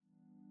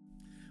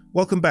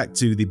Welcome back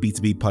to the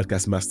B2B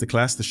Podcast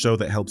Masterclass, the show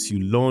that helps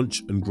you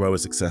launch and grow a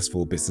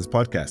successful business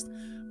podcast.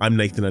 I'm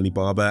Nathan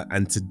Alibaba,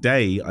 and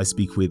today I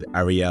speak with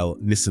Ariel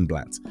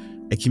Nissenblatt,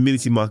 a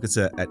community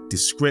marketer at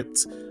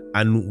Descript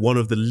and one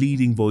of the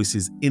leading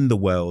voices in the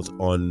world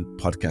on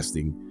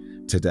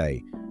podcasting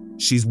today.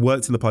 She's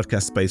worked in the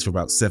podcast space for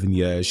about 7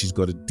 years. She's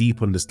got a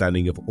deep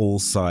understanding of all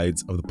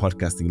sides of the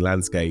podcasting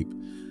landscape.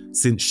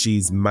 Since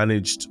she's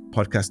managed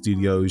podcast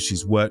studios,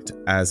 she's worked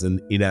as an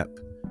in-app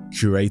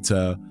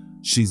curator.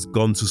 She's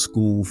gone to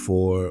school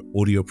for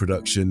audio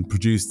production,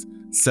 produced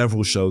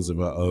several shows of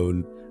her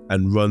own,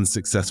 and run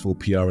successful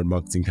PR and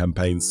marketing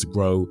campaigns to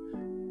grow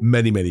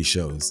many, many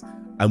shows.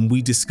 And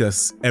we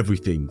discuss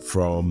everything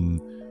from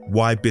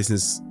why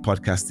business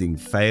podcasting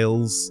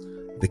fails,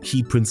 the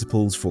key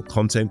principles for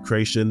content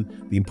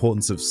creation, the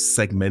importance of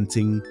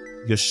segmenting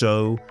your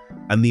show,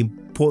 and the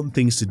important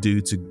things to do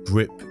to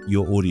grip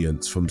your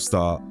audience from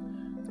start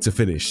to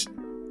finish.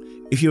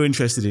 If you're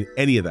interested in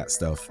any of that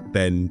stuff,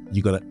 then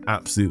you're going to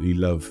absolutely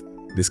love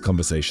this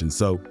conversation.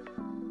 So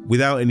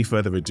without any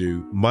further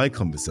ado, my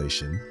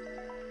conversation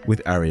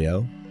with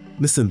Ariel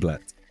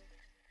Nissenblatt.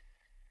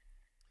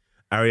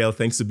 Ariel,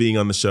 thanks for being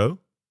on the show.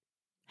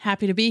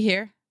 Happy to be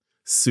here.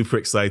 Super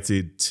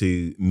excited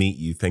to meet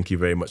you. Thank you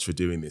very much for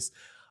doing this.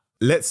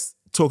 Let's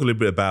talk a little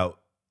bit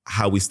about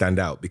how we stand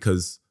out,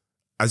 because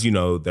as you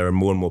know, there are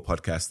more and more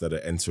podcasts that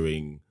are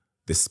entering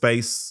this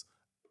space.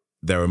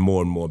 There are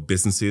more and more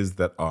businesses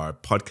that are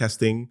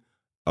podcasting,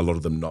 a lot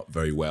of them not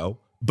very well.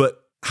 But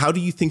how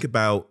do you think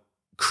about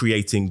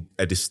creating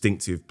a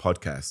distinctive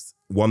podcast,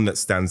 one that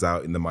stands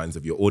out in the minds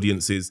of your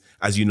audiences?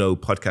 As you know,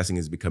 podcasting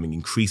is becoming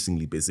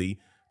increasingly busy,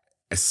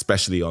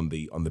 especially on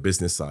the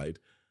business side.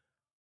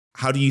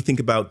 How do you think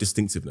about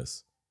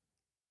distinctiveness?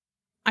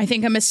 I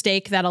think a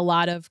mistake that a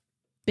lot of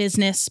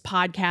business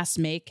podcasts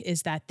make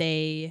is that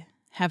they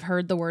have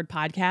heard the word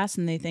podcast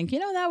and they think,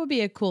 that would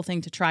be a cool thing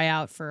to try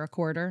out for a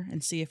quarter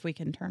and see if we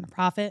can turn a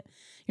profit.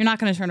 You're not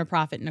going to turn a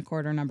profit in a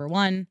quarter, number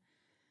one.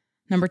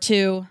 Number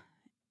two,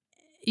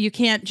 you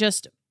can't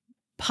just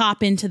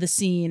pop into the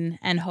scene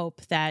and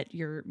hope that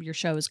your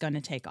show is going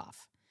to take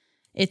off.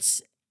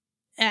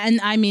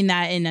 And I mean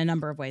that in a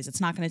number of ways. It's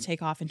not going to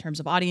take off in terms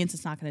of audience.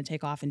 It's not going to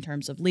take off in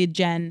terms of lead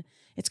gen.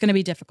 It's going to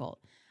be difficult.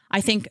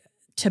 I think,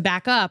 to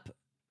back up,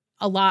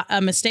 a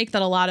mistake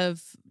that a lot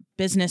of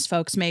business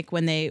folks make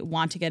when they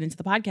want to get into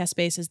the podcast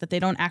space is that they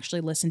don't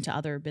actually listen to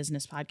other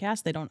business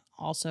podcasts. They don't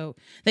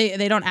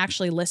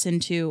actually listen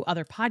to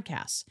other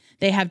podcasts.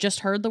 They have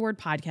just heard the word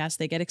podcast.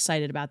 They get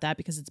excited about that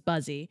because it's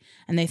buzzy,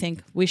 and they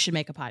think we should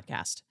make a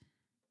podcast.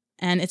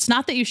 And it's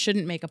not that you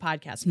shouldn't make a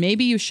podcast.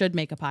 Maybe you should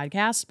make a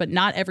podcast, but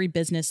not every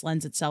business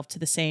lends itself to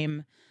the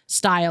same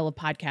style of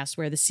podcast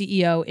where the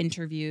CEO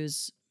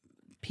interviews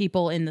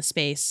people in the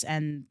space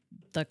and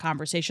the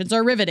conversations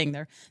are riveting.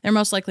 They're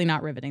most likely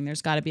not riveting.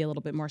 There's got to be a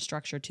little bit more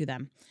structure to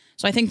them.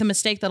 So I think the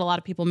mistake that a lot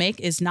of people make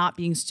is not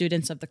being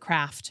students of the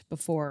craft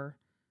before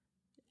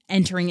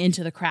entering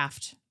into the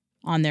craft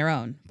on their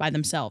own by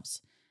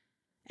themselves.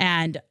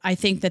 And I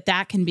think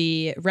that can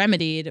be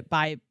remedied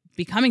by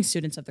becoming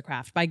students of the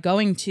craft, by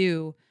going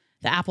to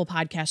the Apple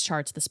Podcast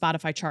charts, the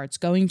Spotify charts,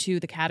 going to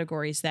the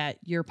categories that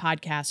your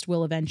podcast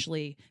will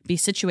eventually be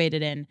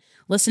situated in,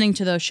 listening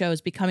to those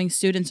shows, becoming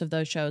students of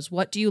those shows.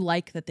 What do you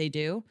like that they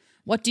do?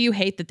 What do you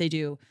hate that they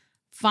do?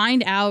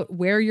 Find out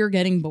where you're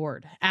getting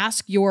bored.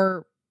 Ask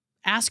your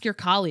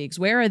colleagues,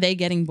 where are they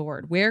getting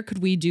bored? Where could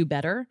we do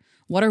better?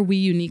 What are we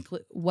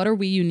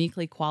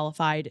uniquely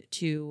qualified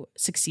to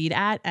succeed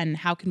at? And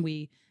how can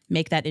we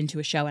make that into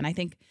a show? And I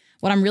think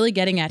what I'm really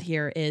getting at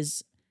here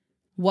is,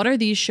 what are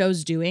these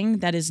shows doing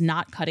that is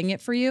not cutting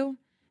it for you?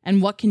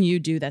 And what can you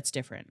do that's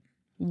different?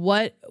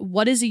 What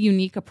is a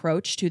unique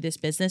approach to this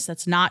business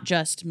that's not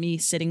just me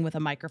sitting with a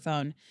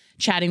microphone,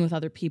 chatting with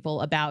other people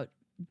about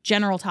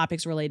general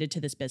topics related to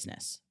this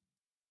business?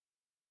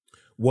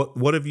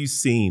 What have you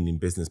seen in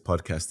business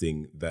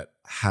podcasting that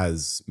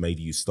has made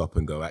you stop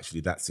and go,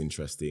 actually, that's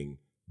interesting.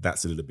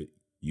 That's a little bit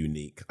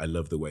unique. I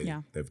love the way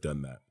they've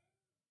done that.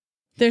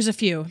 There's a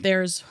few.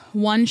 There's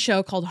one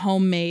show called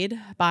Homemade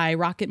by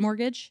Rocket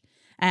Mortgage.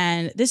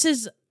 And this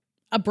is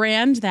a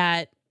brand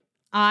that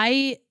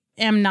I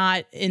am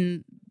not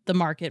in the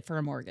market for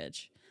a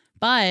mortgage.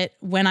 But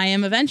when I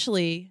am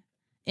eventually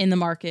in the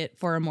market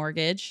for a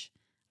mortgage,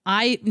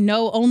 I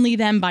know only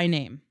them by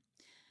name.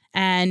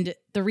 And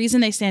the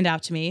reason they stand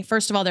out to me,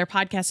 first of all, their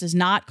podcast is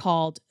not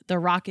called the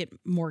Rocket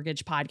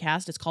Mortgage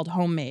Podcast. It's called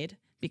Homemade,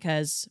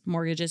 because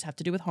mortgages have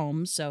to do with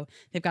homes. So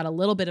they've got a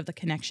little bit of the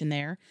connection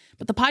there.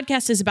 But the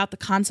podcast is about the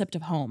concept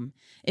of home.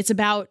 It's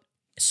about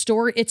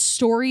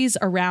stories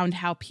around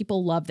how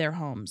people love their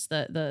homes,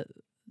 the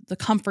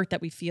comfort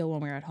that we feel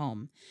when we're at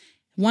home.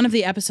 One of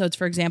the episodes,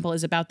 for example,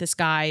 is about this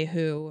guy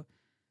who,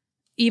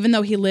 even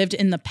though he lived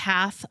in the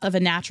path of a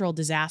natural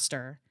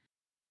disaster,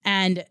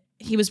 and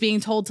he was being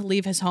told to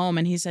leave his home,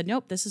 and he said,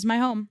 nope, this is my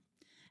home.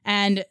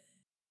 And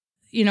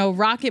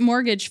Rocket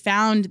Mortgage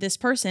found this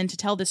person to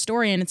tell this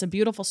story, and it's a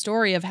beautiful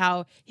story of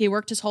how he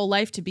worked his whole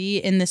life to be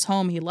in this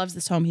home. He loves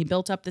this home. He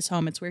built up this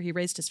home. It's where he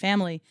raised his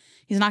family.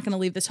 He's not going to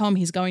leave this home.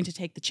 He's going to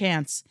take the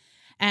chance.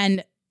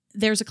 And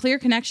there's a clear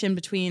connection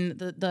between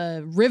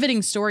the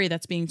riveting story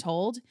that's being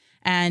told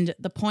and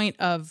the point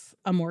of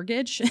a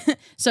mortgage.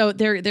 So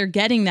they're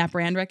getting that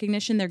brand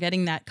recognition. They're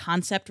getting that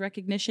concept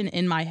recognition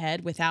in my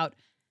head without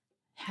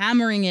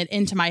hammering it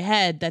into my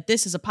head that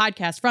this is a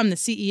podcast from the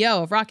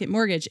CEO of Rocket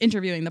Mortgage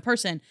interviewing the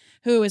person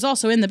who is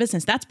also in the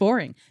business. That's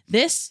boring.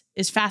 This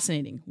is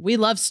fascinating. We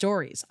love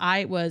stories.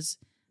 I was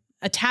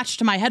attached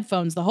to my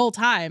headphones the whole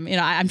time.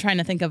 I'm trying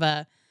to think of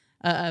a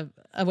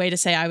way to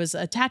say I was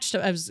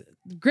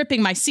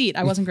gripping my seat.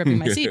 I wasn't gripping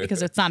my seat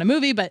because it's not a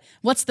movie, but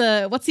what's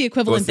the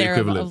equivalent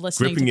of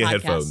listening gripping to your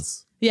podcasts?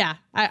 Headphones. Yeah.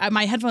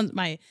 My headphones,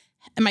 my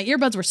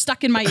earbuds were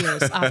stuck in my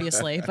ears,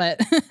 obviously.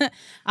 But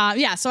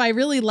so I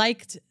really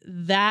liked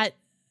that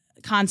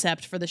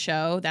concept for the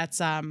show.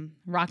 That's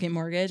Rocket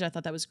Mortgage. I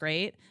thought that was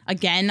great.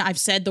 Again, I've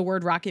said the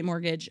word Rocket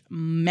Mortgage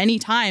many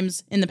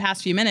times in the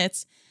past few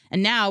minutes.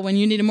 And now when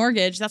you need a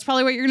mortgage, that's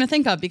probably what you're going to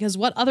think of, because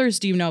what others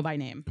do you know by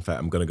name? In fact,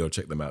 I'm going to go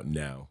check them out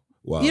now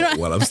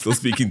while I'm still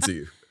speaking to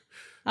you.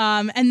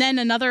 And then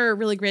another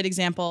really great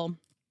example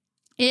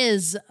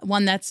is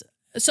one that's,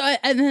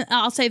 and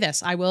I'll say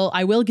this, I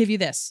will give you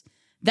this.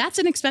 That's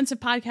an expensive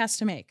podcast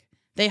to make.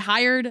 They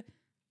hired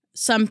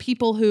some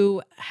people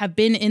who have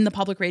been in the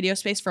public radio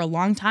space for a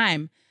long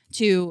time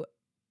to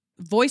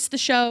voice the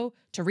show,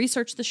 to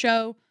research the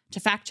show, to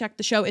fact check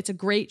the show. It's a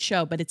great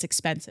show, but it's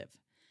expensive.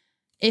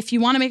 If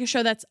you want to make a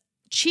show that's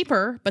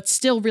cheaper, but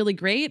still really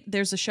great,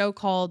 there's a show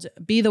called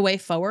Be the Way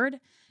Forward.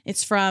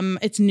 It's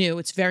new.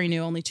 It's very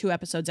new. Only 2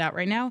 episodes out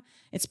right now.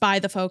 It's by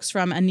the folks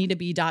from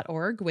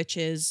AnitaB.org, which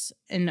is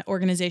an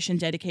organization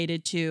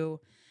dedicated to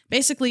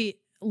basically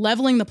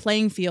leveling the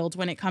playing field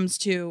when it comes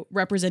to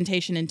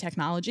representation in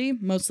technology,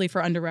 mostly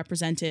for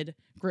underrepresented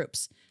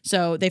groups.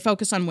 So they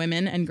focus on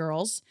women and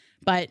girls,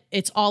 but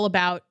it's all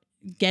about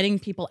getting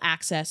people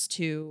access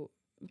to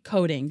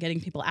coding,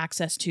 getting people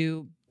access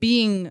to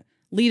being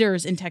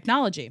leaders in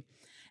technology.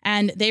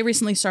 And they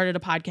recently started a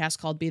podcast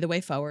called Be the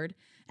Way Forward.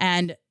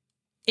 And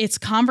it's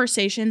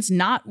conversations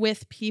not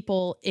with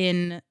people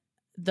in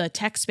the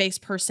tech space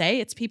per se.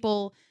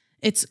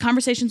 It's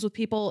conversations with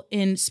people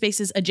in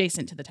spaces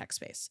adjacent to the tech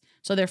space.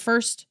 So their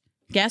first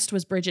guest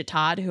was Bridget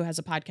Todd, who has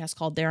a podcast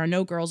called There Are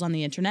No Girls on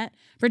the Internet.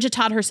 Bridget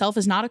Todd herself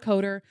is not a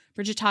coder.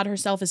 Bridget Todd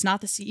herself is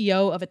not the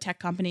CEO of a tech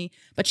company,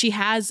 but she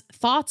has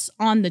thoughts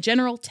on the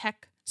general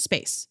tech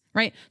space,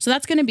 right? So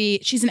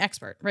she's an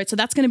expert, right? So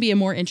that's going to be a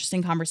more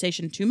interesting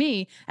conversation to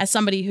me as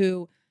somebody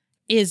who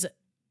is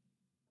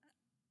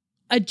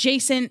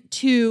adjacent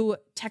to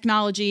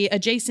technology,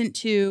 adjacent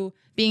to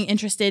being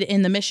interested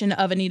in the mission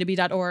of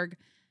AnitaB.org.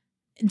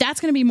 That's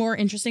going to be more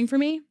interesting for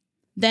me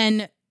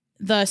than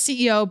the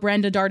CEO,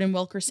 Brenda Darden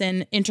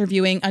Wilkerson,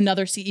 interviewing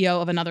another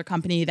CEO of another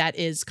company that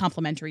is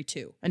complementary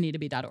to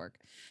AnitaB.org.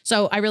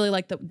 So I really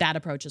like that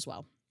approach as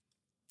well.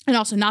 And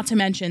also, not to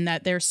mention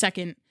that their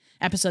second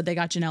episode, they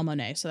got Janelle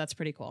Monáe. So that's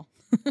pretty cool.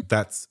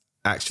 That's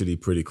actually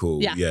pretty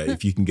cool. Yeah.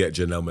 If you can get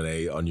Janelle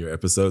Monáe on your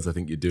episodes, I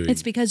think you're doing.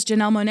 It's because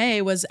Janelle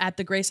Monáe was at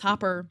the Grace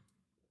Hopper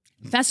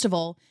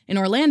Festival in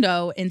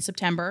Orlando in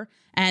September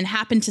and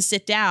happened to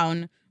sit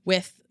down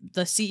with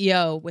the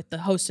CEO, with the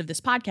host of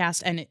this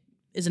podcast. And it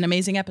is an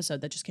amazing episode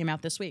that just came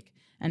out this week.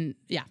 And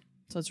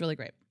so it's really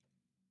great.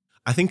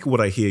 I think what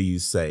I hear you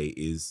say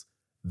is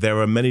there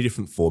are many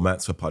different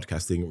formats for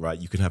podcasting, right?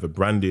 You can have a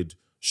branded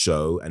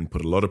show and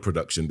put a lot of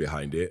production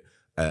behind it,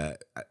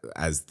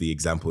 as the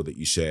example that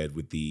you shared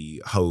with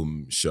the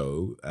home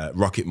show,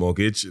 Rocket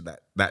Mortgage.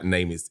 That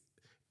name is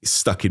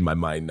stuck in my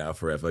mind now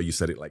forever. You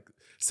said it like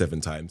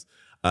 7 times.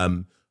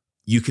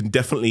 You can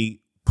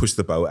definitely push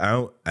the boat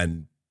out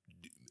and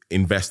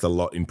invest a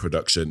lot in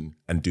production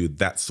and do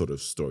that sort of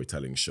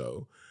storytelling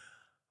show.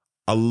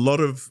 A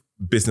lot of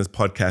business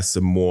podcasts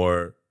are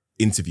more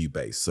interview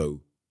based.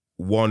 So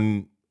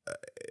one,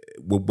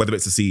 whether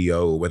it's a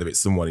CEO or whether it's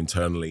someone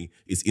internally,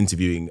 is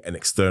interviewing an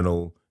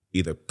external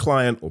either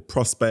client or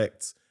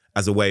prospect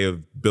as a way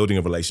of building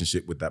a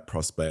relationship with that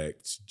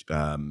prospect,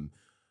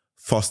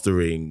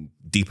 fostering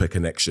deeper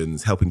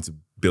connections, helping to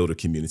build a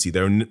community.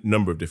 There are a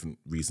number of different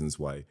reasons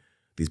why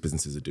these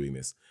businesses are doing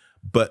this.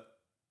 But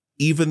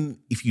even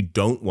if you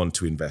don't want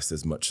to invest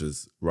as much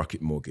as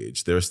Rocket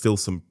Mortgage, there are still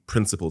some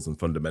principles and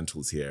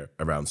fundamentals here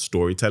around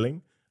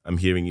storytelling, I'm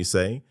hearing you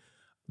say.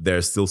 There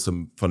are still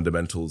some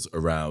fundamentals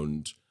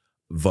around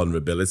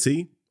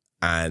vulnerability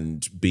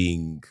and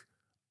being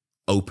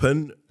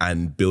open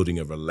and building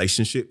a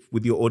relationship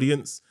with your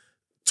audience.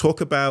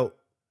 Talk about,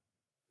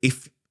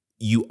 if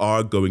you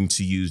are going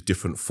to use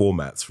different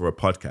formats for a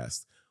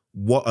podcast,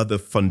 what are the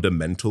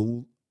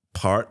fundamental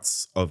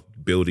parts of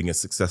building a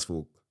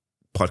successful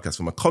podcast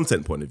from a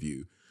content point of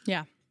view?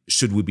 Yeah.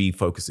 Should we be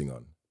focusing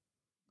on?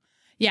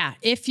 Yeah.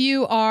 If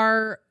you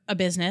are a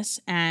business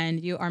and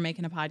you are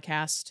making a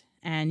podcast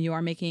and you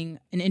are making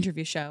an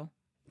interview show,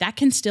 that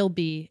can still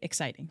be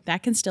exciting.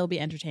 That can still be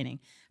entertaining.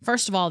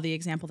 First of all, the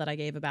example that I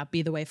gave about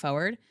Be the Way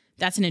Forward,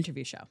 that's an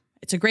interview show.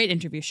 it's a great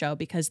interview show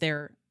because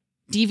they're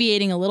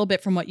deviating a little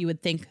bit from what you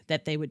would think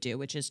that they would do,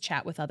 which is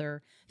chat with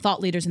other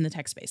thought leaders in the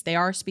tech space. They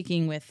are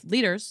speaking with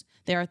leaders,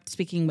 they are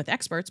speaking with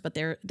experts, but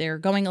they're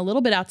going a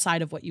little bit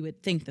outside of what you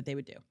would think that they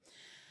would do.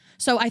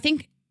 So I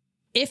think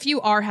if you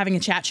are having a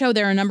chat show,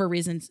 there are a number of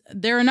reasons.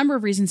 There are a number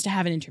of reasons to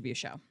have an interview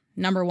show.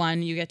 Number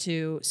one, you get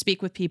to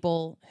speak with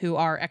people who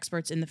are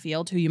experts in the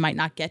field who you might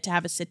not get to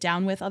have a sit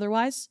down with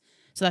otherwise.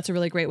 So that's a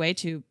really great way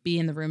to be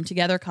in the room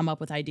together, come up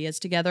with ideas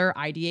together,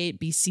 ideate,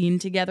 be seen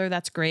together.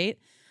 That's great.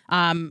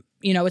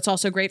 It's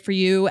also great for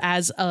you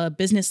as a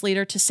business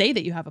leader to say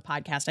that you have a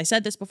podcast. I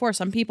said this before.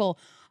 Some people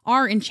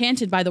are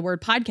enchanted by the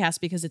word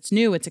podcast because it's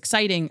new, it's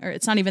exciting, or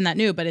it's not even that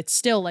new, but it's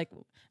still like,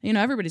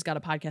 everybody's got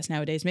a podcast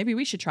nowadays. Maybe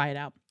we should try it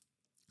out.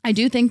 I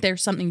do think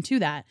there's something to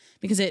that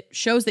because it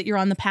shows that you're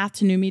on the path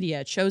to new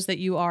media. It shows that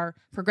you are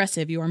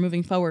progressive. You are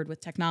moving forward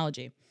with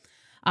technology.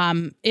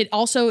 It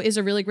also is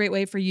a really great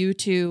way for you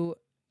to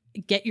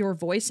get your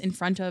voice in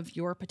front of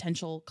your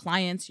potential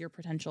clients, your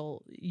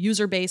potential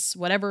user base,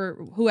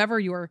 whoever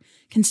your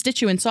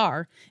constituents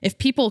are. If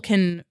people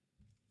can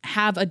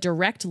have a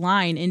direct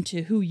line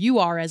into who you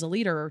are as a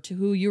leader or to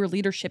who your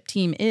leadership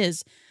team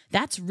is,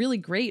 that's really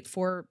great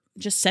for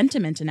just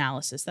sentiment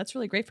analysis. That's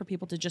really great for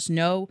people to just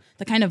know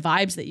the kind of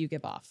vibes that you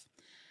give off.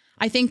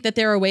 I think that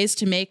there are ways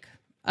to make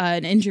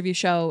an interview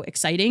show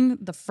exciting.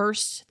 The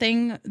first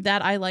thing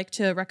that I like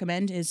to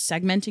recommend is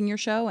segmenting your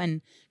show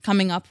and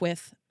coming up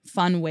with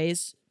fun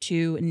ways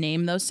to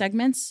name those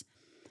segments.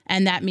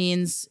 And that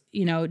means,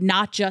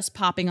 not just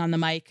popping on the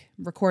mic,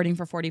 recording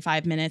for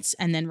 45 minutes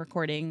and then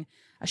recording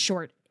a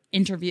short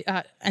interview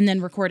and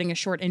then recording a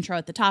short intro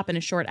at the top and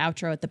a short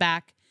outro at the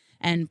back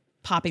and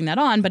popping that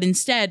on. But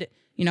instead,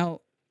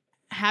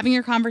 having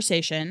your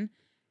conversation,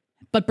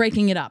 but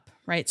breaking it up,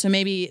 right? So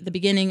maybe the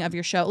beginning of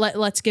your show,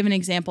 let's give an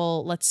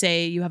example. Let's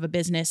say you have a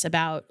business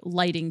about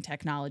lighting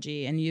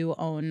technology and you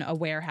own a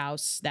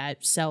warehouse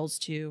that sells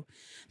to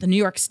the New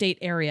York State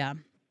area.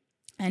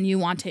 And you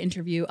want to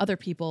interview other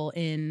people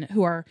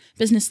who are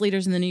business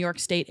leaders in the New York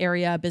State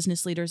area,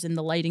 business leaders in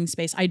the lighting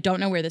space. I don't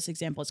know where this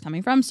example is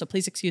coming from, so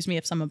please excuse me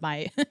if some of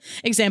my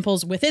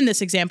examples within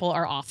this example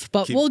are off.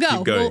 But we'll go.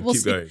 Keep going. We'll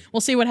see. Going.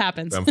 We'll see what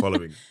happens. I'm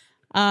following.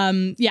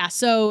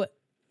 So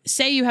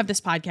say you have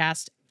this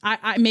podcast.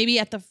 I maybe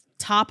at the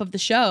top of the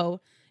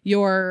show,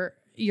 your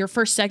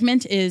first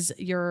segment is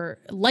your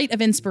light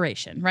of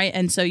inspiration, right?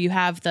 And so you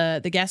have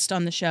the guest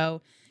on the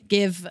show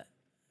give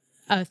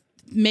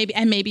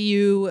maybe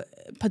you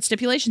put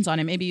stipulations on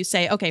it. Maybe you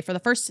say, okay, for the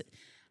first,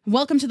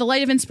 welcome to the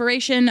Light of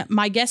Inspiration.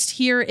 My guest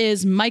here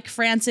is Mike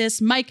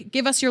Francis. Mike,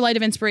 give us your light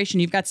of inspiration.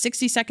 You've got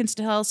 60 seconds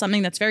to tell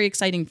something that's very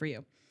exciting for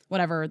you,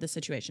 whatever the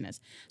situation is.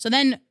 So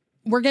then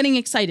we're getting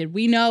excited.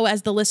 We know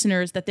as the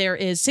listeners that there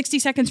is 60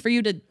 seconds for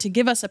you to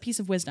give us a piece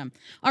of wisdom.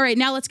 All right,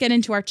 now let's get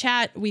into our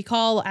chat. We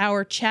call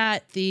our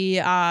chat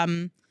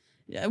the,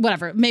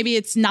 whatever, maybe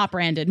it's not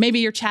branded. Maybe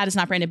your chat is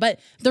not branded. But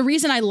the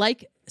reason I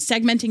like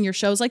segmenting your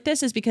shows like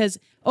this is because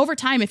over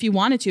time, if you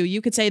wanted to,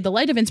 you could say the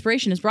Light of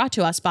Inspiration is brought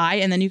to us by,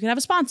 and then you could have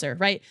a sponsor,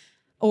 right?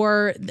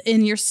 Or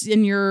in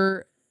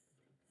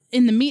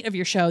the meat of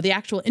your show, the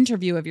actual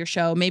interview of your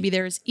show, maybe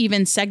there's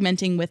even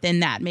segmenting within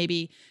that.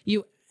 Maybe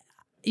you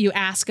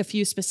ask a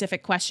few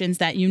specific questions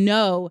that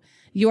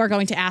you are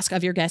going to ask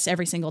of your guests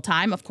every single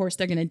time. Of course,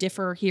 they're going to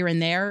differ here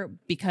and there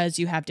because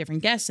you have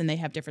different guests and they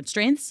have different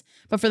strengths.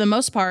 But for the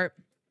most part,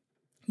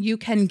 you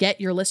can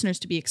get your listeners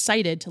to be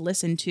excited to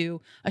listen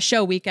to a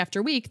show week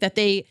after week that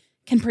they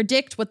can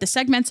predict what the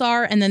segments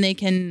are, and then they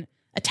can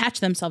attach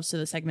themselves to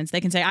the segments.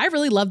 They can say, I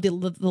really love the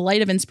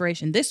Light of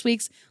Inspiration. This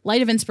week's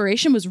Light of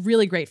Inspiration was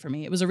really great for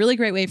me. It was a really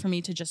great way for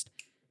me to just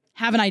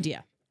have an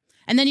idea.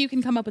 And then you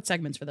can come up with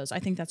segments for those. I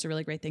think that's a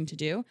really great thing to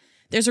do.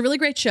 There's a really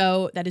great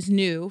show that is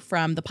new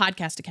from the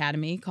Podcast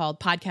Academy called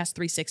Podcast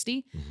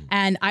 360. Mm-hmm.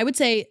 And I would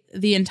say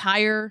the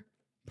entire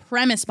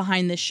premise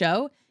behind this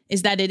show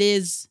is that it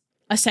is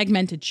a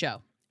segmented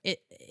show.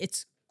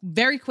 It's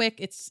very quick.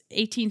 It's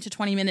 18 to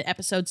 20 minute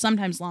episodes,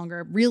 sometimes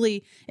longer.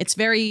 Really, it's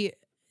very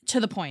to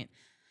the point.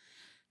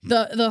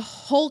 The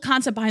whole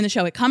concept behind the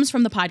show, it comes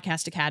from the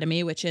Podcast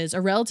Academy, which is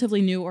a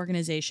relatively new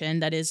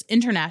organization that is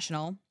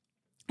international,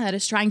 that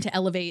is trying to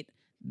elevate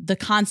the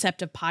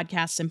concept of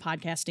podcasts and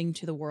podcasting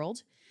to the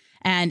world.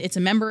 And it's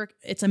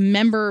a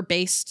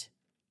member-based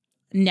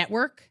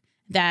network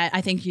that I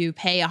think you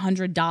pay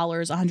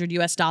 $100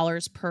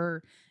 US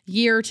per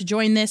year to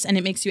join this, and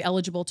it makes you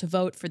eligible to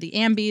vote for the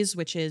AMBIES,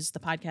 which is the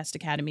Podcast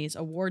Academy's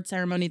award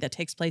ceremony that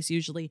takes place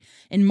usually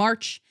in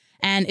March.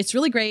 And it's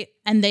really great.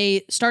 And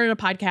they started a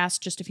podcast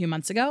just a few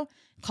months ago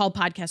called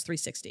Podcast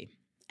 360.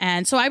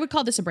 And so I would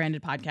call this a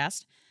branded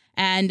podcast.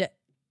 And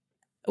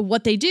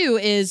what they do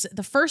is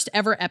the first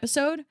ever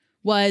episode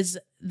was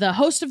the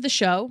host of the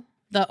show,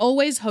 the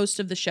always host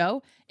of the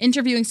show,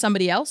 interviewing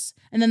somebody else.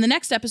 And then the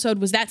next episode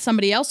was that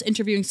somebody else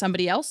interviewing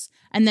somebody else,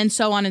 and then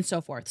so on and so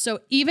forth.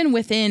 So even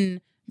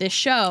within this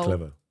show,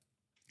 Clever.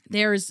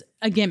 There's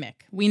a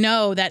gimmick. We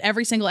know that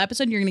every single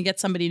episode you're going to get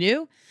somebody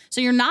new. So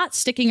you're not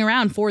sticking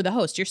around for the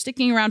host. You're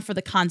sticking around for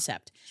the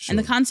concept. Sure. And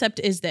the concept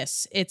is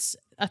this. It's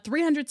a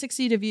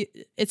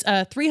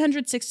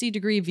 360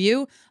 degree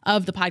view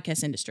of the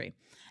podcast industry.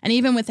 And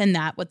even within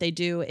that, what they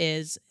do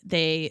is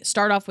they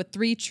start off with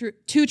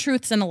two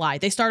truths and a lie.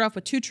 They start off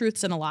with two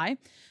truths and a lie.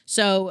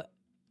 So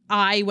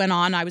I went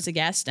on, I was a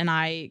guest, and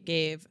I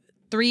gave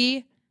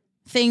 3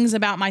 things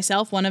about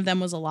myself. One of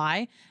them was a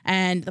lie.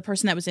 And the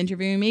person that was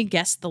interviewing me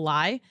guessed the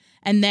lie.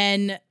 And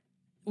then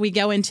we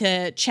go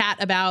into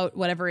chat about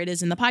whatever it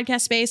is in the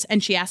podcast space.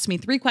 And she asked me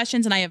 3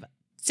 questions, and I have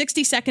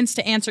 60 seconds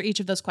to answer each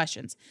of those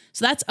questions.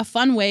 So that's a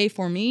fun way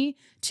for me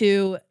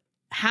to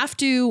have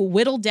to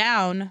whittle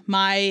down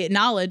my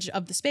knowledge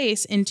of the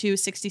space into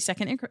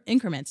 60-second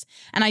increments.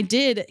 And I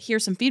did hear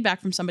some feedback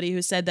from somebody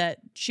who said that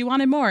she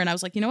wanted more. And I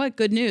was like, you know what?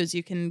 Good news.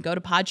 You can go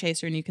to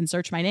Podchaser and you can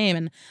search my name.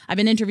 And I've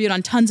been interviewed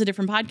on tons of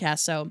different podcasts,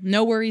 so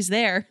no worries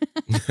there.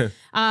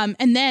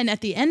 And then at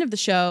the end of the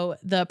show,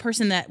 the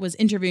person that was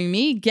interviewing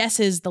me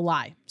guesses the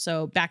lie.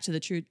 So back to the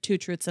two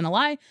truths and a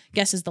lie,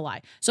 guesses the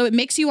lie. So it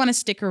makes you want to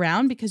stick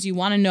around because you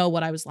want to know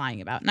what I was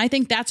lying about. And I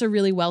think that's a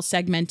really well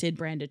segmented,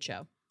 branded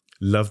show.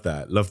 Love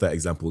that. Love that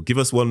example. Give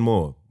us one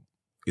more.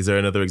 Is there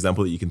another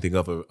example that you can think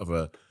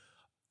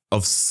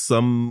of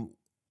some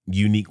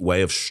unique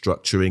way of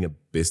structuring a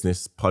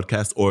business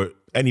podcast or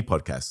any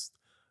podcast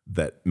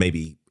that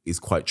maybe is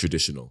quite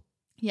traditional?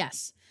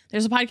 Yes.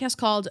 There's a podcast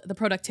called The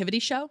Productivity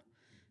Show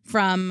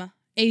from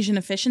Asian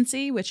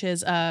Efficiency, which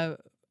is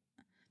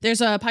there's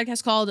a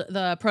podcast called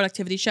The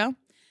Productivity Show,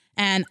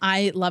 and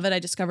I love it. I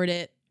discovered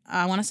it,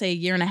 I want to say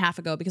 1.5 years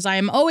ago, because I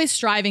am always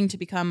striving to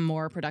become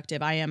more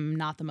productive. I am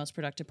not the most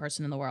productive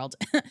person in the world.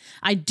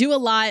 I do a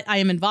lot. I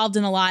am involved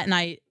in a lot. And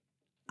I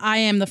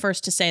am the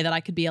first to say that I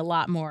could be a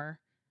lot more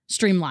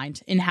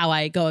streamlined in how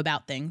I go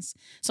about things.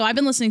 So I've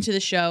been listening to the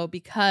show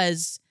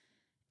because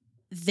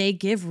they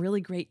give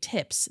really great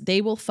tips. They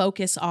will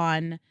focus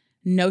on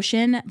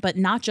Notion, but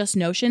not just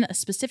Notion, a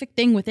specific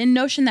thing within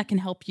Notion that can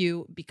help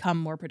you become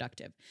more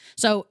productive.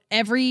 So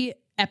every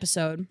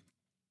episode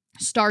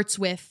starts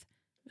with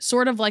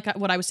sort of like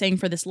what I was saying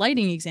for this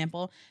lighting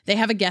example. They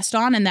have a guest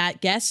on, and that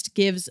guest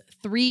gives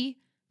 3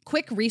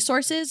 quick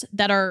resources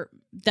that are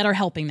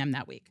helping them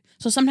that week.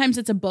 So sometimes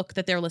it's a book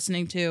that they're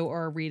listening to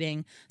or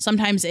reading.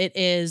 Sometimes it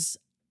is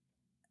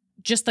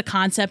just the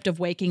concept of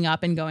waking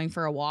up and going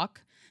for a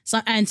walk.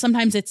 And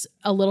sometimes it's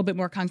a little bit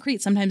more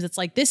concrete. Sometimes it's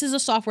like, this is a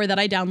software that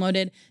I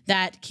downloaded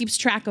that keeps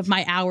track of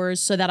my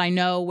hours so that I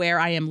know where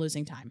I am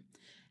losing time.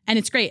 And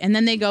it's great. And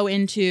then they go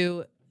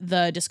into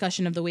the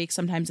discussion of the week.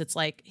 Sometimes it's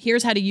like,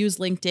 here's how to use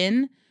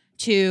LinkedIn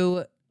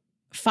to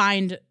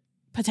find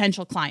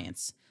potential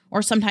clients.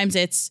 Or sometimes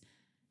it's,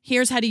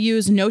 here's how to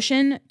use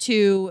Notion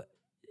to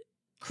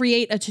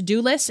create a to-do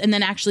list and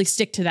then actually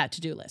stick to that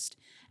to-do list.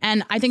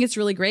 And I think it's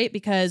really great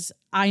because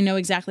I know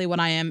exactly what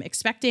I am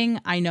expecting.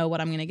 I know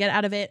what I'm going to get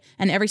out of it.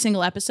 And every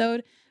single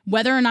episode,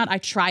 whether or not I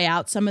try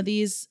out some of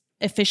these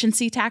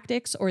efficiency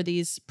tactics or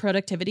these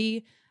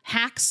productivity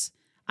hacks,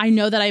 I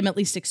know that I'm at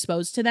least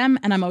exposed to them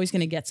and I'm always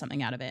going to get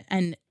something out of it.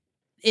 And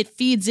it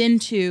feeds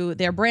into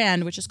their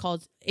brand, which is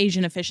called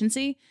Asian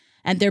Efficiency.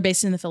 And they're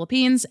based in the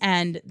Philippines,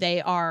 and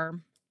they're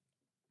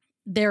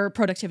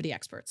productivity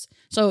experts.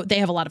 So they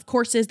have a lot of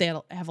courses. They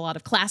have a lot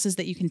of classes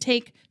that you can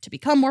take to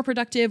become more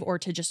productive or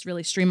to just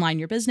really streamline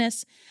your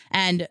business.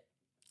 And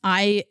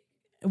I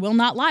will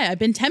not lie, I've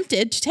been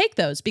tempted to take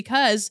those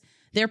because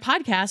their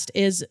podcast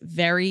is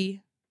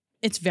very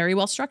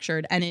well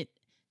structured, and it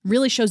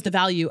really shows the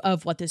value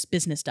of what this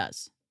business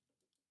does.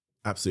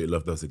 Absolutely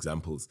love those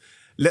examples.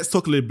 Let's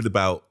talk a little bit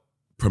about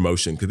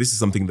promotion, because this is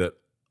something that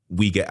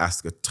we get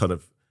asked a ton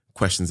of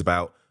questions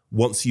about.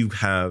 Once you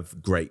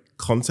have great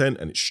content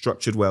and it's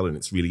structured well and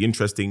it's really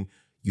interesting,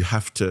 you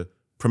have to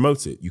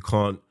promote it. You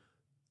can't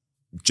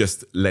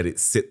just let it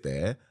sit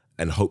there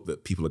and hope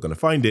that people are going to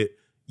find it.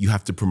 You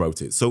have to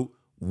promote it. So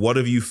what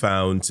have you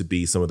found to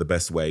be some of the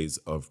best ways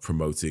of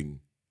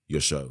promoting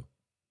your show?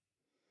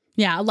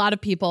 Yeah, a lot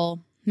of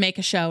people make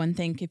a show and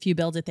think if you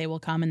build it, they will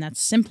come. And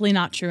that's simply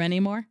not true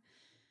anymore.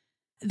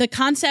 The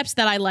concepts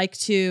that I like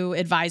to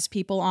advise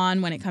people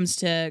on when it comes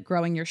to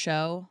growing your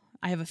show,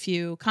 I have a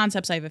few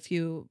concepts. I have a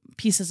few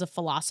pieces of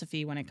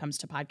philosophy when it comes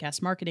to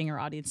podcast marketing or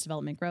audience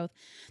development growth.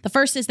 The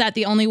first is that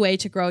the only way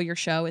to grow your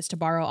show is to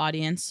borrow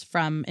audience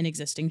from an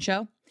existing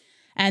show.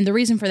 And the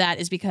reason for that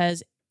is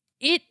because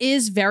it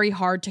is very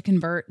hard to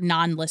convert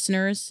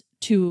non-listeners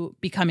to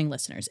becoming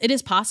listeners. It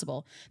is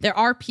possible. There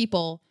are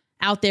people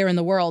out there in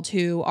the world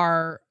who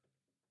are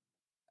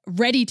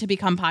ready to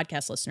become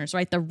podcast listeners,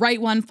 right? The right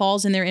one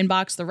falls in their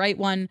inbox. The right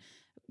one,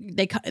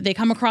 they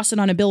come across it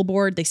on a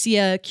billboard. They see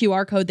a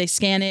QR code. They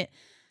scan it.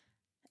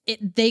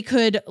 They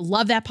could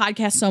love that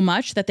podcast so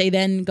much that they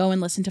then go and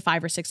listen to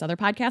 5 or 6 other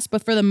podcasts.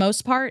 But for the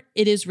most part,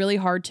 it is really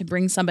hard to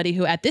bring somebody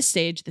who at this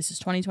stage, this is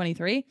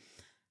 2023,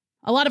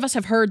 a lot of us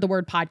have heard the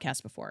word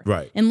podcast before.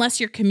 Right. Unless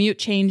your commute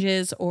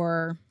changes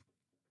or,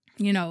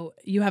 you know,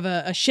 you have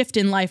a shift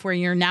in life where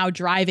you're now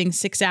driving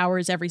 6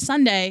 hours every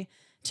Sunday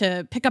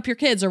to pick up your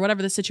kids or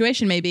whatever the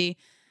situation may be,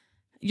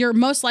 you're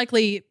most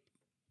likely,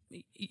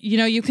 you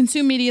know, you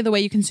consume media the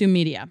way you consume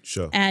media.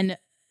 Sure. And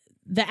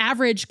the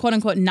average quote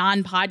unquote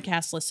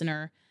non-podcast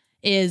listener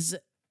is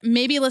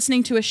maybe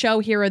listening to a show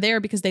here or there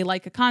because they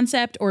like a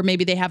concept, or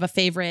maybe they have a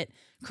favorite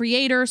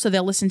creator, so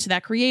they'll listen to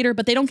that creator,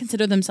 but they don't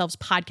consider themselves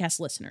podcast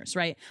listeners,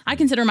 right? I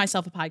consider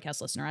myself a podcast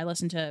listener. I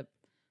listen to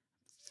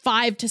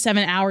 5 to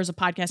 7 hours of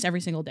podcasts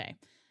every single day.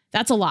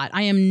 That's a lot.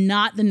 I am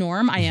not the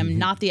norm. I am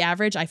not the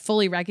average. I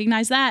fully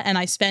recognize that. And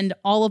I spend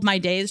all of my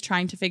days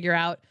trying to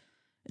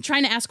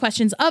ask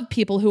questions of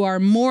people who are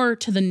more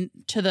to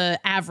the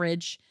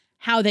average,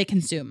 how they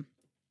consume.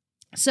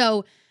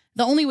 So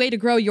the only way to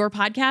grow your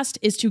podcast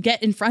is to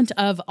get in front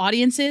of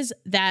audiences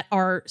that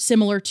are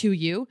similar to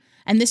you.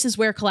 And this is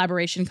where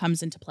collaboration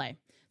comes into play.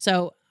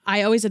 So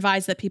I always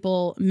advise that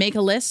people make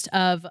a list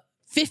of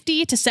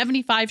 50 to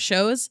 75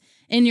 shows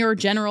in your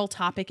general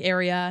topic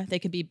area. They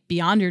could be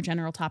beyond your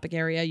general topic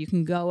area. You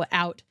can go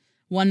out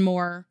one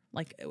more,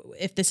 like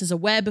if this is a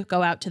web,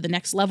 go out to the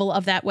next level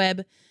of that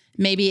web.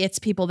 Maybe it's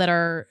people that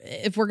are,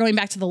 if we're going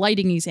back to the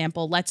lighting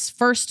example,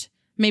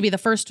 maybe the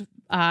first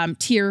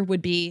tier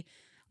would be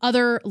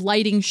other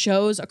lighting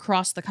shows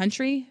across the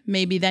country.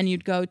 Maybe then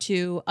you'd go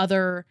to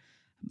other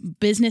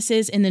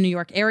businesses in the New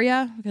York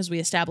area, because we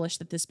established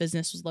that this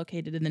business was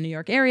located in the New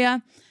York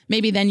area.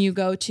 Maybe then you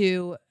go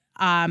to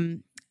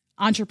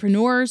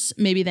entrepreneurs.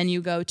 Maybe then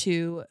you go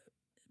to,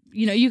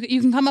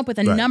 you can come up with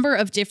a number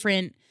of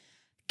different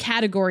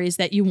categories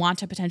that you want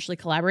to potentially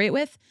collaborate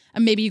with.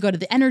 And maybe you go to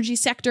the energy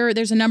sector.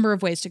 There's a number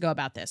of ways to go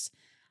about this.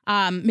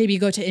 Maybe you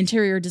go to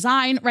interior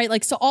design, right?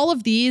 Like, so all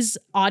of these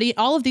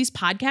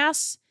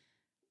podcasts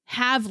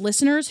have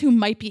listeners who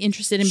might be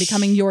interested in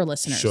becoming your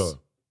listeners. Sure.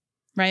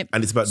 Right.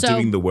 And it's about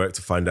doing the work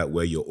to find out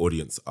where your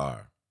audience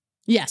are.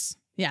 Yes.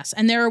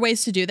 And there are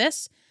ways to do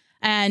this.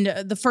 And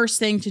the first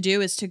thing to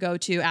do is to go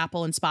to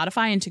Apple and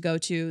Spotify and to go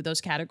to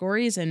those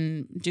categories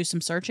and do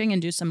some searching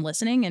and do some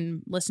listening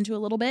and listen to a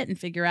little bit and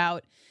figure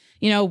out,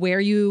 where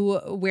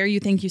you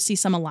think you see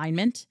some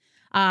alignment.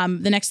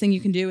 The next thing you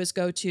can do is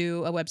go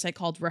to a website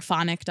called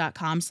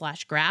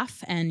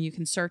raphonic.com/graph, and you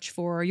can search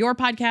for your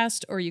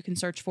podcast, or you can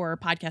search for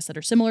podcasts that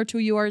are similar to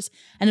yours,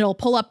 and it'll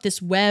pull up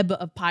this web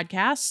of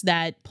podcasts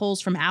that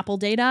pulls from Apple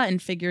data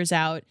and figures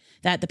out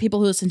that the people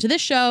who listen to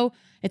this show,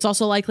 it's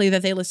also likely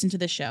that they listen to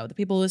this show. The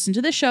people who listen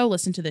to this show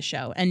listen to this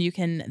show. And you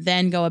can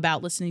then go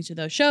about listening to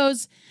those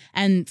shows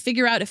and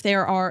figure out if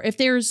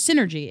there's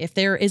synergy, if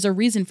there is a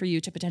reason for you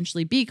to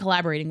potentially be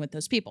collaborating with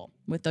those people,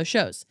 with those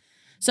shows.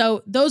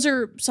 So those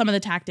are some of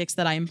the tactics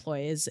that I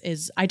employ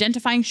is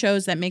identifying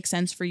shows that make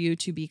sense for you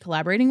to be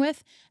collaborating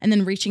with, and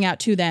then reaching out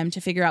to them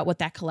to figure out what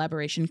that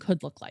collaboration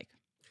could look like.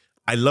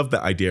 I love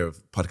that idea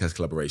of podcast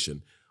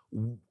collaboration.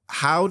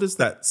 How does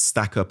that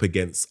stack up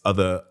against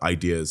other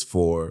ideas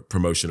for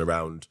promotion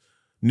around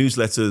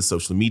newsletters,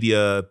 social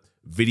media,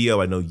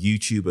 video? I know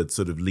YouTube are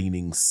sort of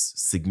leaning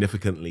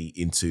significantly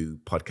into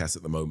podcasts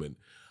at the moment.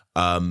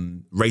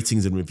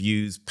 Ratings and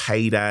reviews,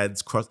 paid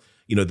ads,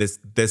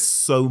 there's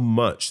so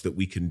much that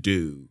we can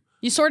do.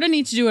 You sort of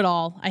need to do it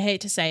all. I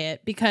hate to say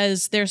it,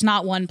 because there's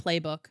not one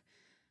playbook.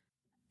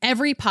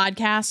 Every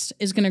podcast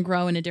is going to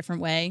grow in a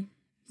different way.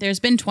 There's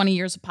been 20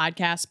 years of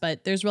podcasts,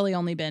 but there's really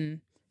only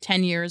been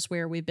 10 years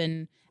where we've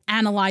been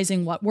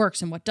analyzing what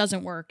works and what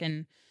doesn't work.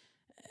 And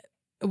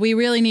we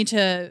really need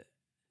to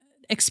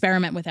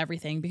experiment with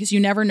everything, because you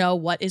never know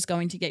what is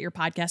going to get your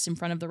podcast in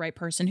front of the right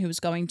person, who is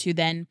going to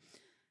then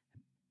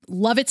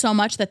love it so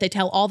much that they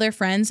tell all their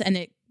friends, and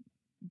it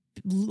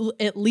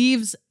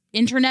leaves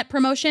internet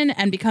promotion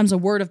and becomes a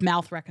word of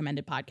mouth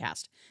recommended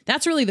podcast.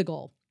 That's really the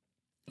goal.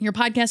 Your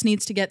podcast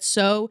needs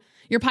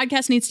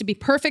to be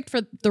perfect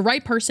for the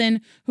right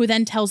person, who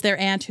then tells their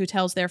aunt, who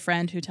tells their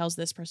friend, who tells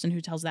this person,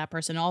 who tells that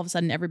person. All of a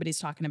sudden, everybody's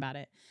talking about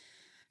it.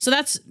 So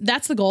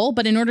that's the goal.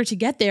 But in order to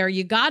get there,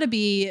 you got to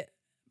be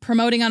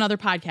promoting on other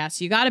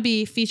podcasts. You got to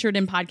be featured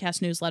in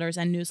podcast newsletters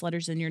and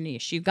newsletters in your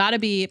niche. You got to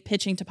be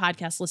pitching to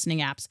podcast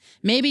listening apps.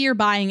 Maybe you're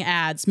buying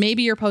ads.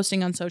 Maybe you're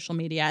posting on social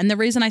media. And the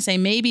reason I say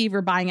maybe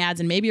you're buying ads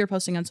and maybe you're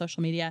posting on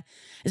social media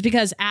is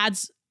because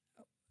ads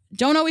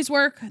don't always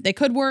work. They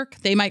could work.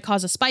 They might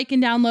cause a spike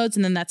in downloads,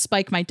 and then that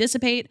spike might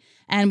dissipate.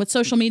 And with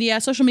social media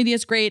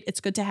is great.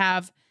 It's good to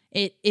have.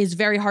 It is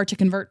very hard to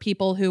convert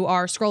people who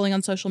are scrolling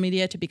on social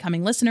media to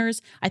becoming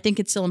listeners. I think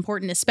it's still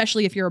important,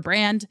 especially if you're a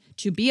brand,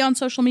 to be on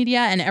social media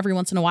and every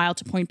once in a while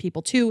to point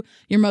people to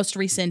your most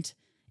recent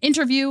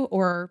interview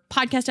or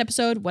podcast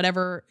episode,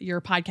 whatever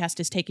your podcast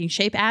is taking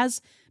shape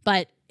as.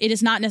 But it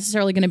is not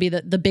necessarily going to be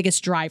the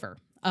biggest driver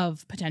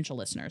of potential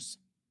listeners.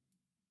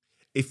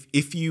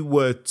 If you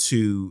were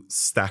to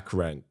stack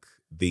rank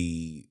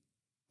the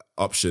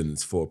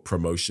options for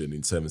promotion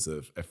in terms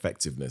of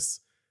effectiveness,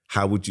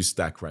 how would you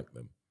stack rank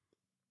them?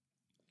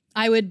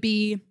 I would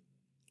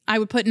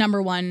put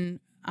number one,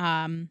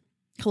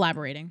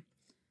 collaborating.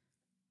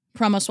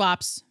 Promo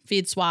swaps,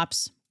 feed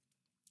swaps,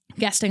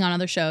 guesting on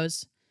other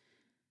shows,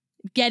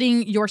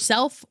 getting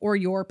yourself or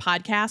your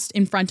podcast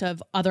in front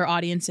of other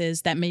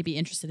audiences that may be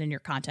interested in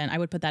your content. I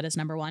would put that as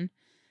number one.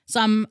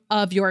 Some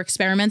of your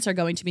experiments are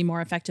going to be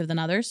more effective than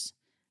others.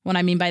 What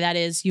I mean by that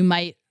is you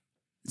might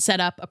set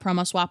up a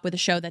promo swap with a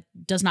show that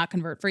does not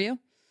convert for you,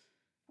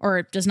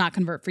 or does not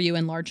convert for you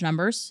in large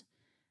numbers.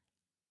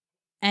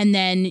 And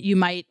then you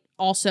might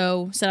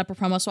also set up a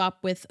promo swap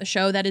with a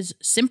show that is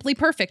simply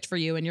perfect for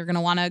you, and you're going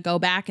to want to go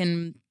back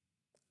and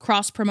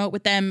cross promote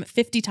with them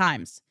 50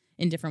 times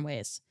in different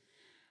ways.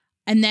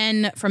 And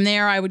then from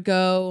there, I would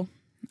go,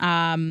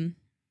 I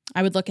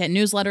would look at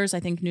newsletters. I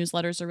think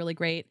newsletters are really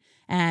great.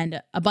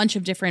 And a bunch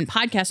of different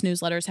podcast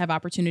newsletters have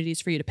opportunities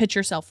for you to pitch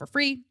yourself for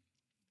free.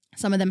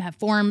 Some of them have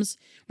forms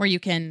where you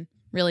can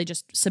really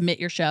just submit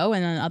your show,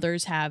 and then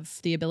others have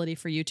the ability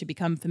for you to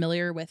become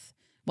familiar with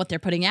what they're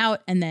putting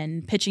out and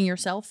then pitching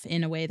yourself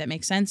in a way that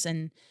makes sense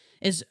and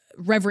is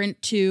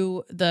reverent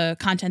to the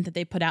content that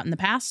they put out in the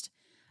past.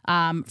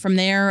 From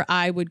there,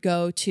 I would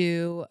go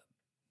to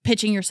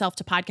pitching yourself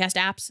to podcast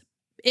apps.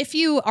 If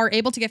you are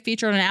able to get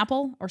featured on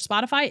Apple or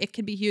Spotify, it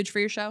could be huge for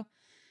your show.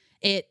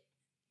 It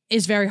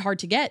is very hard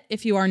to get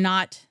if you are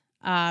not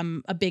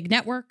a big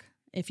network,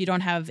 if you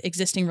don't have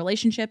existing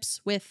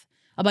relationships with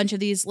a bunch of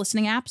these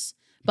listening apps.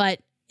 But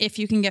if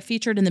you can get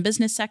featured in the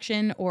business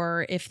section,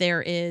 or if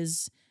there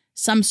is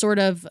some sort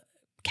of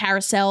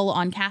carousel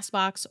on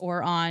Castbox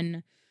or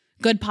on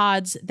Good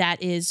Pods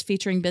that is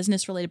featuring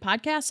business-related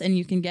podcasts and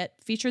you can get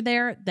featured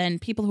there, then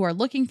people who are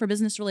looking for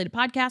business-related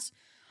podcasts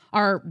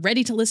are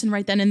ready to listen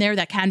right then and there.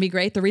 That can be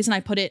great. The reason I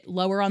put it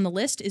lower on the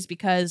list is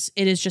because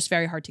it is just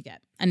very hard to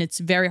get and it's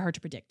very hard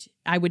to predict.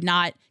 I would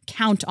not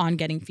count on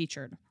getting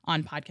featured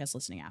on podcast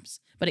listening apps,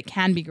 but it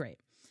can be great.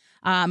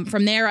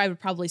 From there, I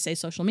would probably say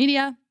social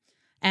media,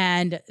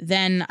 and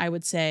then I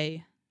would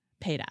say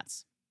paid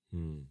ads.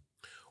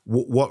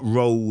 What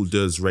role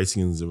does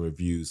ratings and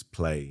reviews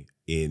play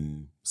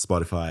in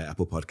Spotify,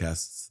 Apple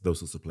Podcasts, those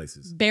sorts of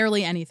places?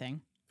 Barely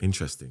anything.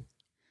 Interesting.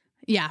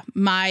 Yeah,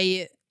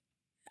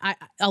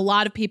 a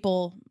lot of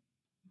people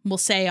will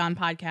say on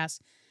podcasts,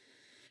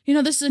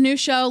 this is a new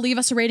show, leave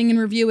us a rating and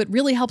review. It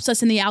really helps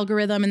us in the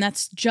algorithm. And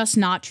that's just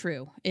not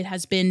true. It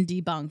has been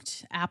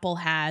debunked. Apple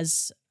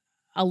has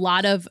a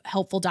lot of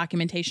helpful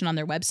documentation on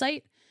their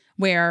website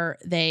where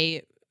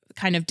they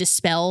kind of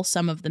dispel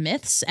some of the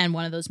myths. And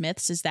one of those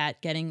myths is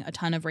that getting a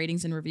ton of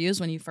ratings and reviews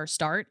when you first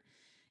start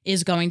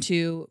is going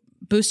to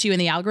boost you in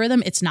the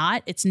algorithm. It's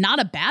not. It's not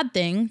a bad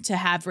thing to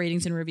have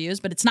ratings and reviews,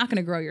 but it's not going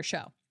to grow your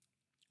show.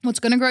 What's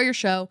going to grow your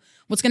show,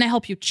 what's going to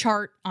help you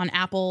chart on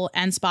Apple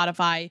and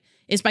Spotify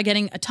is by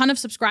getting a ton of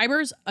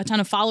subscribers, a ton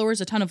of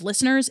followers, a ton of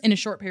listeners in a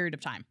short period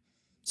of time.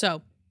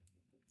 So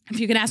if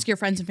you can ask your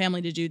friends and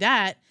family to do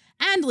that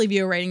and leave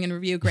you a rating and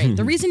review, great.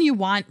 The reason you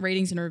want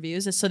ratings and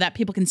reviews is so that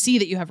people can see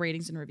that you have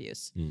ratings and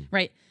reviews,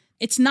 right?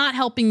 It's not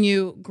helping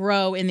you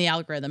grow in the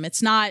algorithm.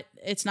 It's not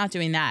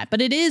doing that,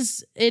 but it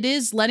is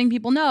letting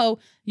people know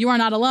you are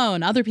not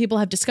alone. Other people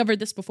have discovered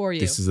this before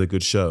you. This is a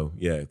good show.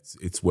 Yeah,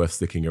 it's worth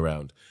sticking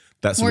around.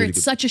 That's or really it's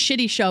good. Such a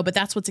shitty show, but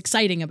that's what's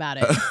exciting about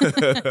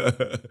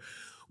it.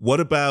 What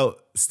about,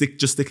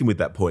 sticking with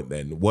that point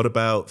then, what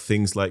about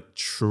things like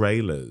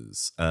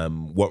trailers?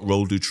 What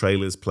role do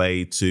trailers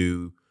play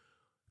to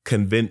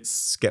convince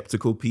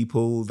skeptical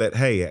people that,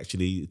 hey,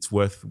 actually, it's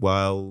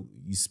worthwhile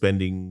you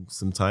spending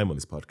some time on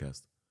this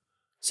podcast?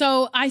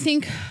 So I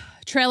think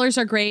trailers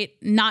are great,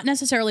 not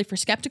necessarily for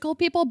skeptical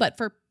people, but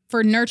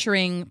for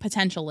nurturing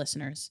potential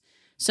listeners.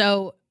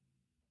 So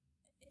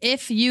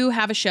if you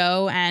have a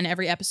show and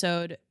every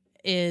episode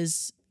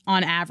is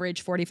on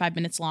average 45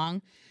 minutes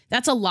long,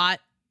 that's a lot.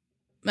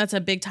 That's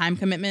a big time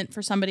commitment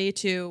for somebody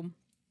to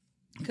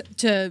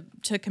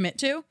commit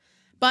to.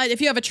 But if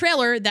you have a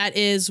trailer that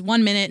is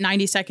 1 minute,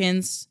 90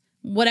 seconds,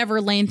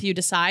 whatever length you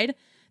decide,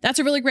 that's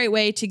a really great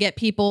way to get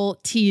people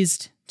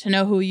teased, to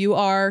know who you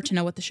are, to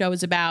know what the show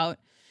is about.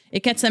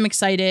 It gets them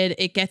excited.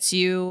 It gets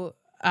you,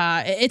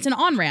 it's an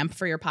on-ramp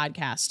for your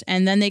podcast.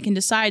 And then they can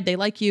decide they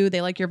like you,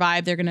 they like your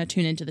vibe, they're going to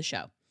tune into the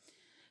show.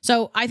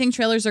 So I think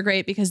trailers are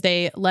great because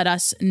they let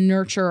us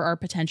nurture our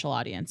potential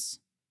audience.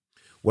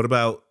 What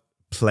about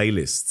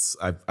playlists?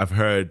 I've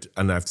heard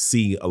and I've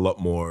seen a lot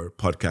more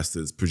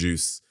podcasters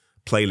produce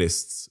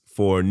playlists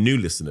for new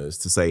listeners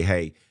to say,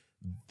 hey,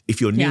 if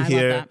you're new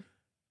here,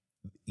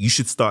 you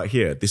should start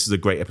here. This is a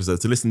great episode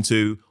to listen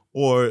to,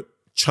 or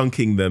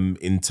chunking them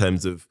in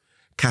terms of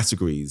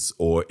categories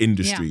or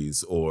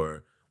industries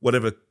or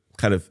whatever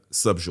kind of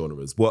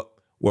subgenres. What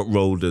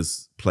role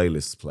does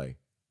playlists play?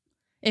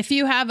 If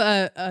you have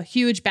a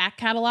huge back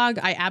catalog,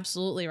 I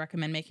absolutely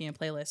recommend making a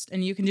playlist.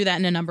 And you can do that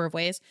in a number of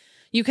ways.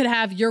 You could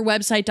have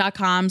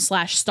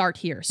yourwebsite.com/start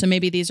here. So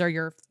maybe these are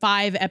your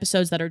 5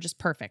 episodes that are just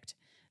perfect,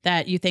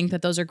 that you think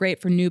that those are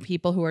great for new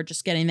people who are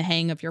just getting the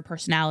hang of your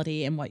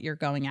personality and what you're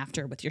going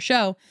after with your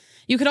show.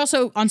 You could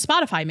also on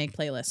Spotify make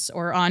playlists,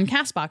 or on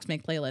Castbox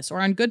make playlists, or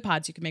on Good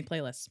Pods you can make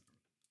playlists.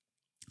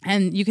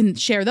 And you can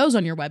share those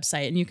on your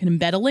website and you can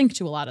embed a link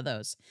to a lot of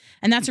those.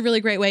 And that's a really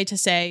great way to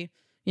say,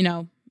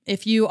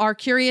 if you are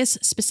curious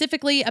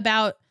specifically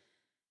about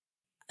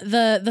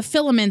the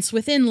filaments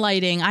within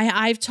lighting,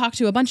 I've talked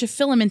to a bunch of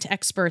filament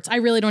experts. I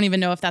really don't even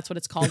know if that's what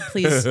it's called.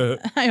 Please,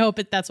 I hope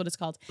that's what it's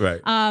called.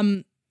 Right.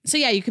 So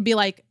yeah, you could be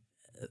like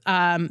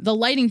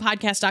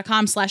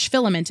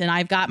thelightingpodcast.com/filament, and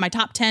I've got my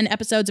top 10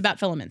 episodes about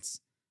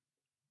filaments.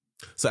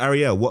 So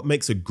Ariel, what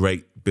makes a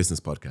great business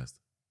podcast?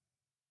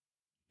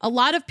 a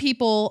lot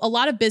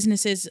of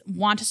businesses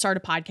want to start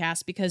a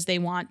podcast because they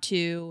want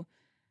to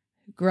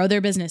grow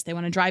their business. They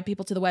want to drive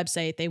people to the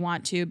website. They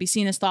want to be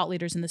seen as thought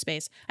leaders in the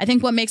space. I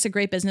think what makes a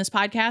great business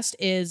podcast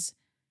is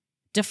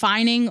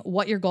defining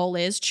what your goal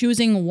is,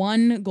 choosing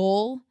one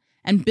goal,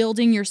 and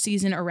building your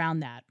season around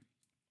that.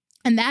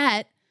 And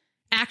that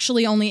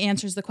actually only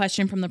answers the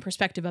question from the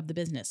perspective of the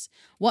business.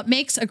 What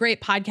makes a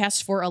great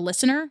podcast for a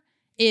listener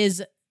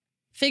is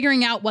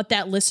figuring out what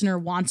that listener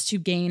wants to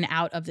gain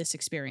out of this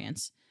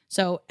experience.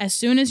 So as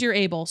soon as you're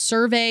able,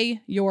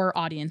 survey your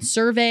audience,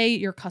 survey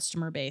your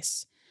customer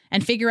base,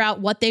 and figure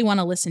out what they want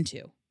to listen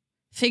to.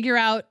 Figure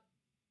out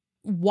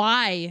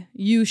why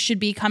you should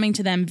be coming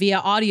to them via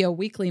audio,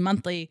 weekly,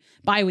 monthly,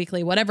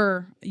 bi-weekly,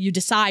 whatever you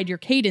decide your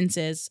cadence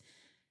is.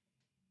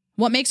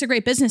 What makes a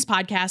great business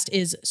podcast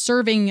is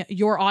serving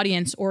your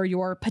audience or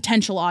your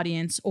potential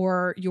audience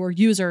or your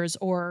users,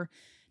 or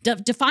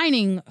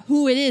defining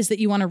who it is that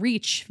you want to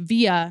reach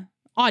via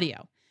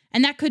audio.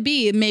 And that could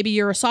be, maybe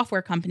you're a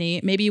software company.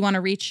 Maybe you want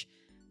to reach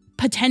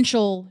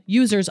potential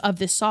users of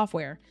this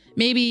software.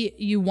 Maybe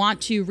you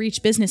want to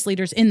reach business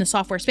leaders in the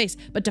software space,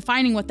 but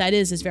defining what that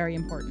is very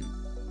important.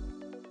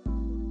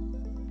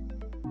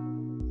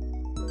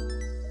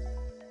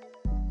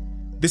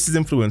 This is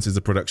Influence is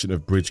a production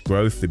of Bridge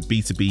Growth, the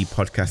B2B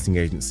podcasting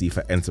agency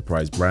for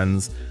enterprise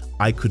brands.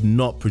 I could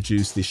not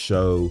produce this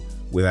show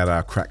without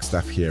our crack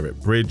staff here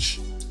at Bridge.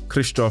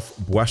 Krzysztof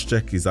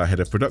Błaszczyk is our head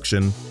of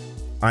production.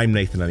 I'm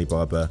Nathan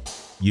Alibaba.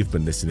 You've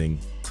been listening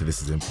to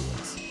This is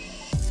Influence.